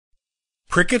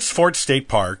Prickett's Fort State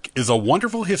Park is a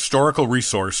wonderful historical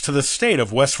resource to the state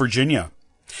of West Virginia.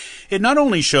 It not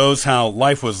only shows how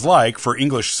life was like for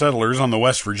English settlers on the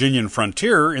West Virginian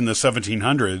frontier in the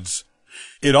 1700s,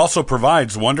 it also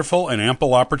provides wonderful and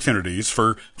ample opportunities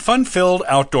for fun-filled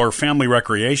outdoor family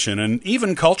recreation and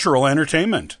even cultural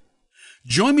entertainment.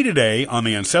 Join me today on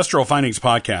the Ancestral Findings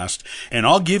Podcast, and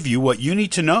I'll give you what you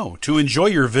need to know to enjoy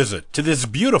your visit to this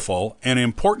beautiful and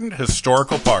important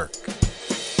historical park.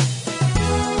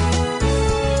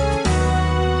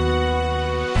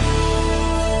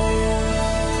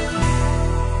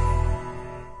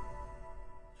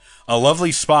 A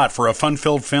lovely spot for a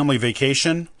fun-filled family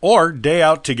vacation or day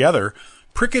out together,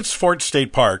 Prickett's Fort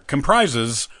State Park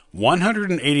comprises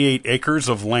 188 acres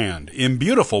of land in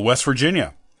beautiful West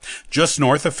Virginia, just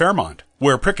north of Fairmont,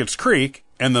 where Prickett's Creek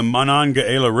and the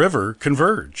Monongahela River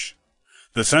converge.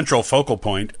 The central focal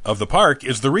point of the park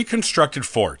is the reconstructed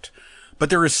fort, but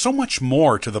there is so much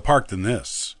more to the park than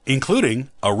this, including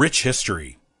a rich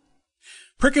history.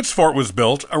 Prickett's Fort was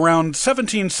built around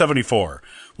 1774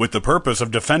 with the purpose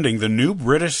of defending the new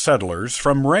British settlers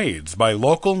from raids by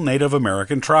local Native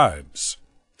American tribes.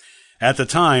 At the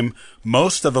time,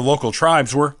 most of the local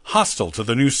tribes were hostile to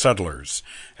the new settlers,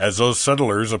 as those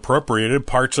settlers appropriated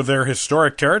parts of their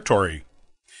historic territory.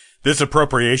 This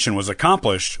appropriation was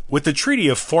accomplished with the Treaty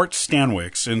of Fort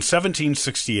Stanwix in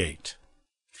 1768.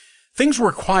 Things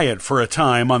were quiet for a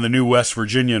time on the new West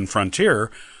Virginian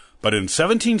frontier, but in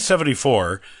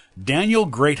 1774, Daniel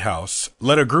Greathouse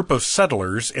led a group of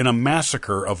settlers in a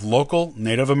massacre of local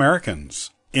Native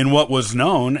Americans in what was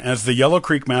known as the Yellow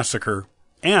Creek Massacre,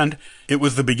 and it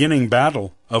was the beginning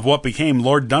battle of what became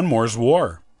Lord Dunmore's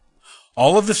War.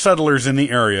 All of the settlers in the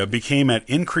area became at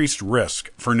increased risk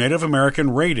for Native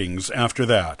American raidings after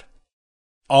that.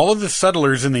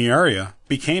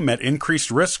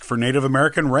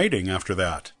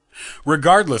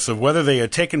 Regardless of whether they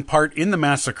had taken part in the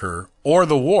massacre or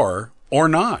the war or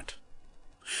not.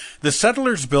 The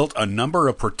settlers built a number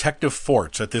of protective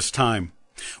forts at this time,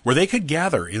 where they could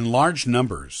gather in large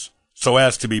numbers, so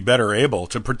as to be better able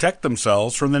to protect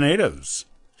themselves from the natives.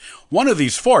 One of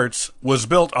these forts was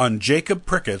built on Jacob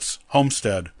Prickett's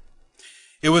homestead.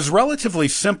 It was relatively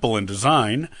simple in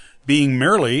design, being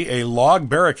merely a log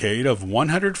barricade of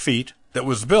 100 feet that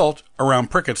was built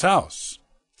around Prickett's house.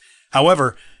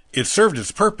 However, it served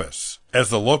its purpose, as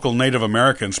the local Native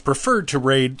Americans preferred to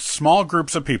raid small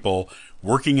groups of people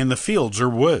working in the fields or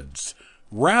woods,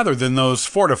 rather than those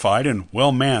fortified and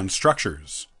well-manned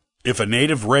structures. If a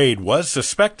native raid was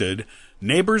suspected,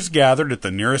 neighbors gathered at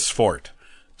the nearest fort,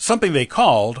 something they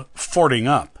called forting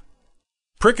up.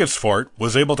 Prickett's Fort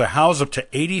was able to house up to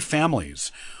 80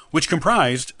 families, which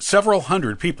comprised several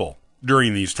hundred people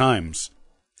during these times.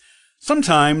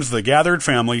 Sometimes the gathered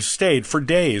families stayed for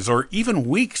days or even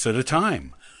weeks at a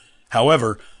time.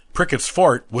 However, Prickett's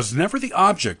Fort was never the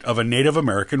object of a Native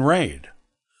American raid.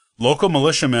 Local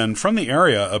militiamen from the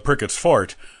area of Prickett's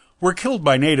Fort were killed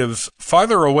by natives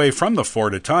farther away from the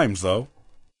fort at times, though.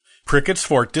 Prickett's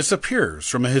Fort disappears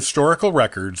from the historical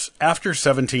records after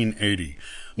 1780,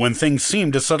 when things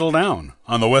seemed to settle down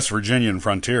on the West Virginian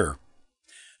frontier.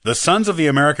 The Sons of the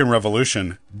American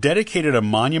Revolution dedicated a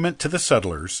monument to the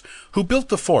settlers who built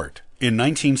the fort in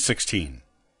 1916.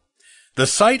 The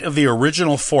site of the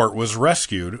original fort was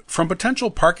rescued from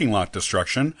potential parking lot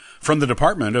destruction from the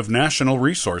Department of National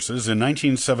Resources in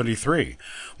 1973,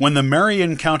 when the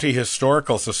Marion County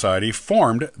Historical Society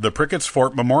formed the Prickett's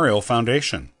Fort Memorial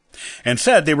Foundation, and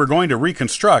said they were going to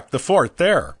reconstruct the fort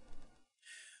there.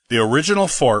 The original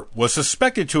fort was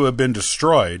suspected to have been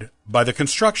destroyed by the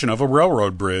construction of a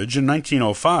railroad bridge in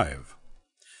 1905.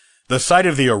 The site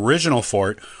of the original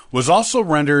fort was also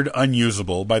rendered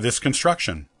unusable by this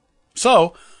construction.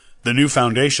 So, the new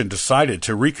foundation decided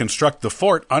to reconstruct the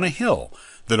fort on a hill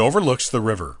that overlooks the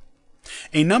river.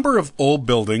 A number of old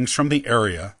buildings from the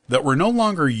area that were no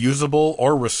longer usable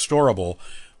or restorable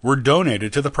were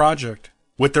donated to the project,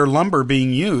 with their lumber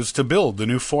being used to build the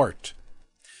new fort.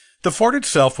 The fort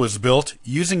itself was built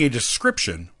using a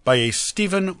description by a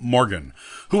Stephen Morgan,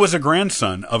 who was a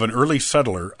grandson of an early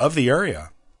settler of the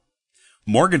area.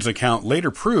 Morgan's account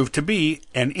later proved to be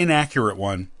an inaccurate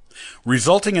one,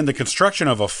 resulting in the construction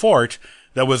of a fort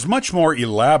that was much more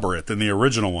elaborate than the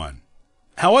original one.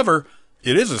 However,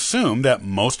 it is assumed that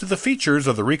most of the features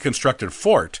of the reconstructed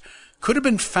fort could have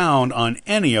been found on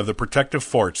any of the protective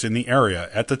forts in the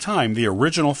area at the time the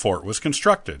original fort was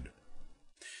constructed.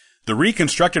 The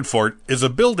reconstructed fort is a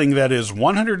building that is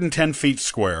 110 feet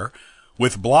square,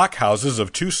 with block houses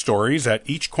of 2 stories at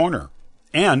each corner,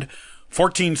 and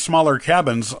 14 smaller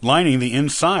cabins lining the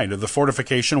inside of the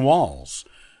fortification walls.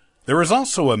 There is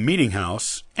also a meeting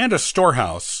house and a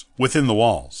storehouse within the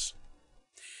walls.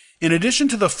 In addition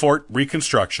to the fort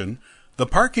reconstruction, the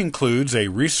park includes a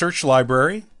research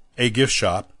library, a gift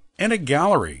shop, and a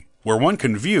gallery where one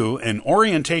can view an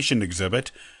orientation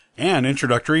exhibit and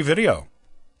introductory video.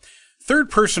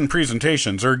 Third-person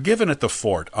presentations are given at the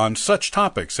fort on such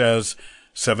topics as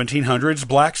 1700s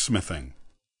blacksmithing,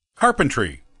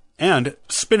 carpentry, and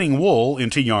spinning wool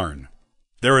into yarn.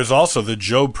 There is also the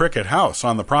Job Prickett House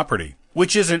on the property,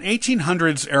 which is an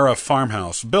 1800s-era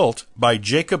farmhouse built by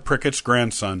Jacob Prickett's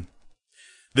grandson.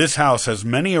 This house has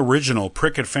many original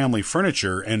Prickett family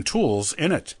furniture and tools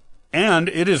in it, and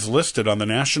it is listed on the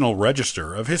National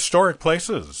Register of Historic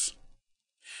Places.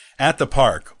 At the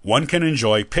park, one can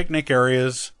enjoy picnic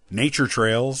areas, nature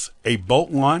trails, a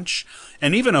boat launch,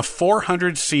 and even a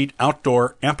 400-seat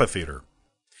outdoor amphitheater.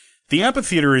 The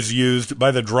amphitheater is used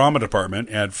by the drama department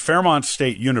at Fairmont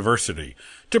State University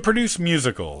to produce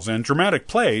musicals and dramatic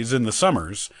plays in the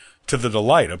summers to the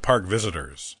delight of park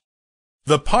visitors.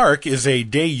 The park is a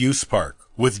day-use park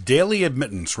with daily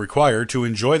admittance required to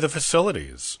enjoy the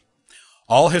facilities.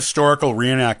 All historical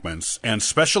reenactments and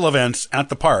special events at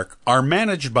the park are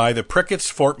managed by the Prickett's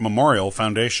Fort Memorial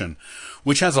Foundation,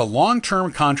 which has a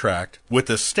long-term contract with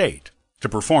the state to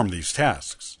perform these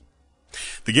tasks.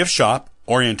 The gift shop,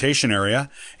 orientation area,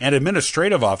 and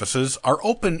administrative offices are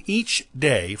open each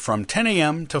day from 10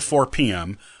 a.m. to 4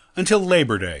 p.m. until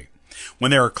Labor Day,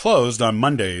 when they are closed on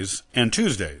Mondays and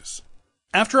Tuesdays.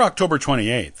 After October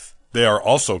 28th, they are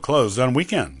also closed on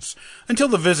weekends until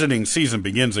the visiting season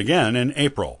begins again in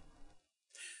April.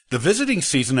 The visiting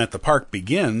season at the park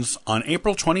begins on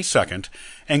April 22nd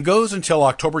and goes until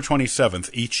October 27th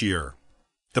each year.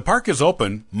 The park is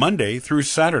open Monday through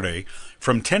Saturday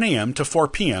from 10 a.m. to 4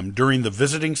 p.m. during the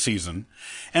visiting season,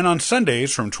 and on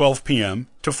Sundays from 12 p.m.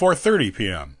 to 4:30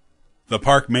 p.m. The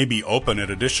park may be open at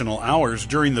additional hours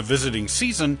during the visiting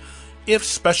season if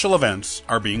special events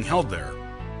are being held there.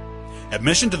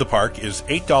 Admission to the park is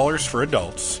 $8 for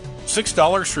adults,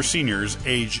 $6 for seniors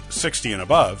age 60 and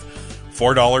above,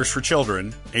 $4 for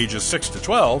children ages 6 to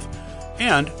 12,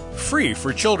 and free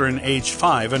for children age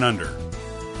 5 and under.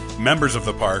 Members of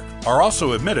the park are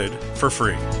also admitted for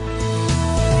free.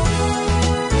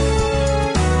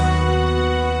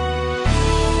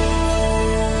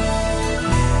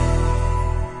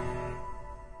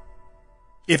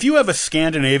 If you have a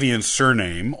Scandinavian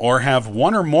surname or have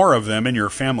one or more of them in your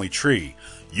family tree,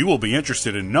 you will be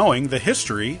interested in knowing the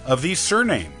history of these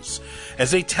surnames,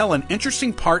 as they tell an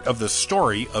interesting part of the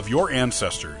story of your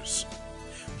ancestors.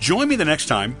 Join me the next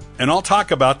time, and I'll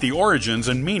talk about the origins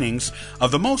and meanings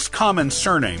of the most common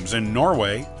surnames in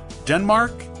Norway,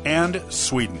 Denmark, and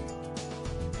Sweden.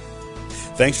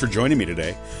 Thanks for joining me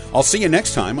today. I'll see you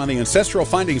next time on the Ancestral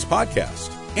Findings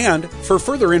Podcast. And for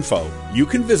further info, you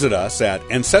can visit us at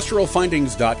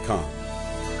ancestralfindings.com.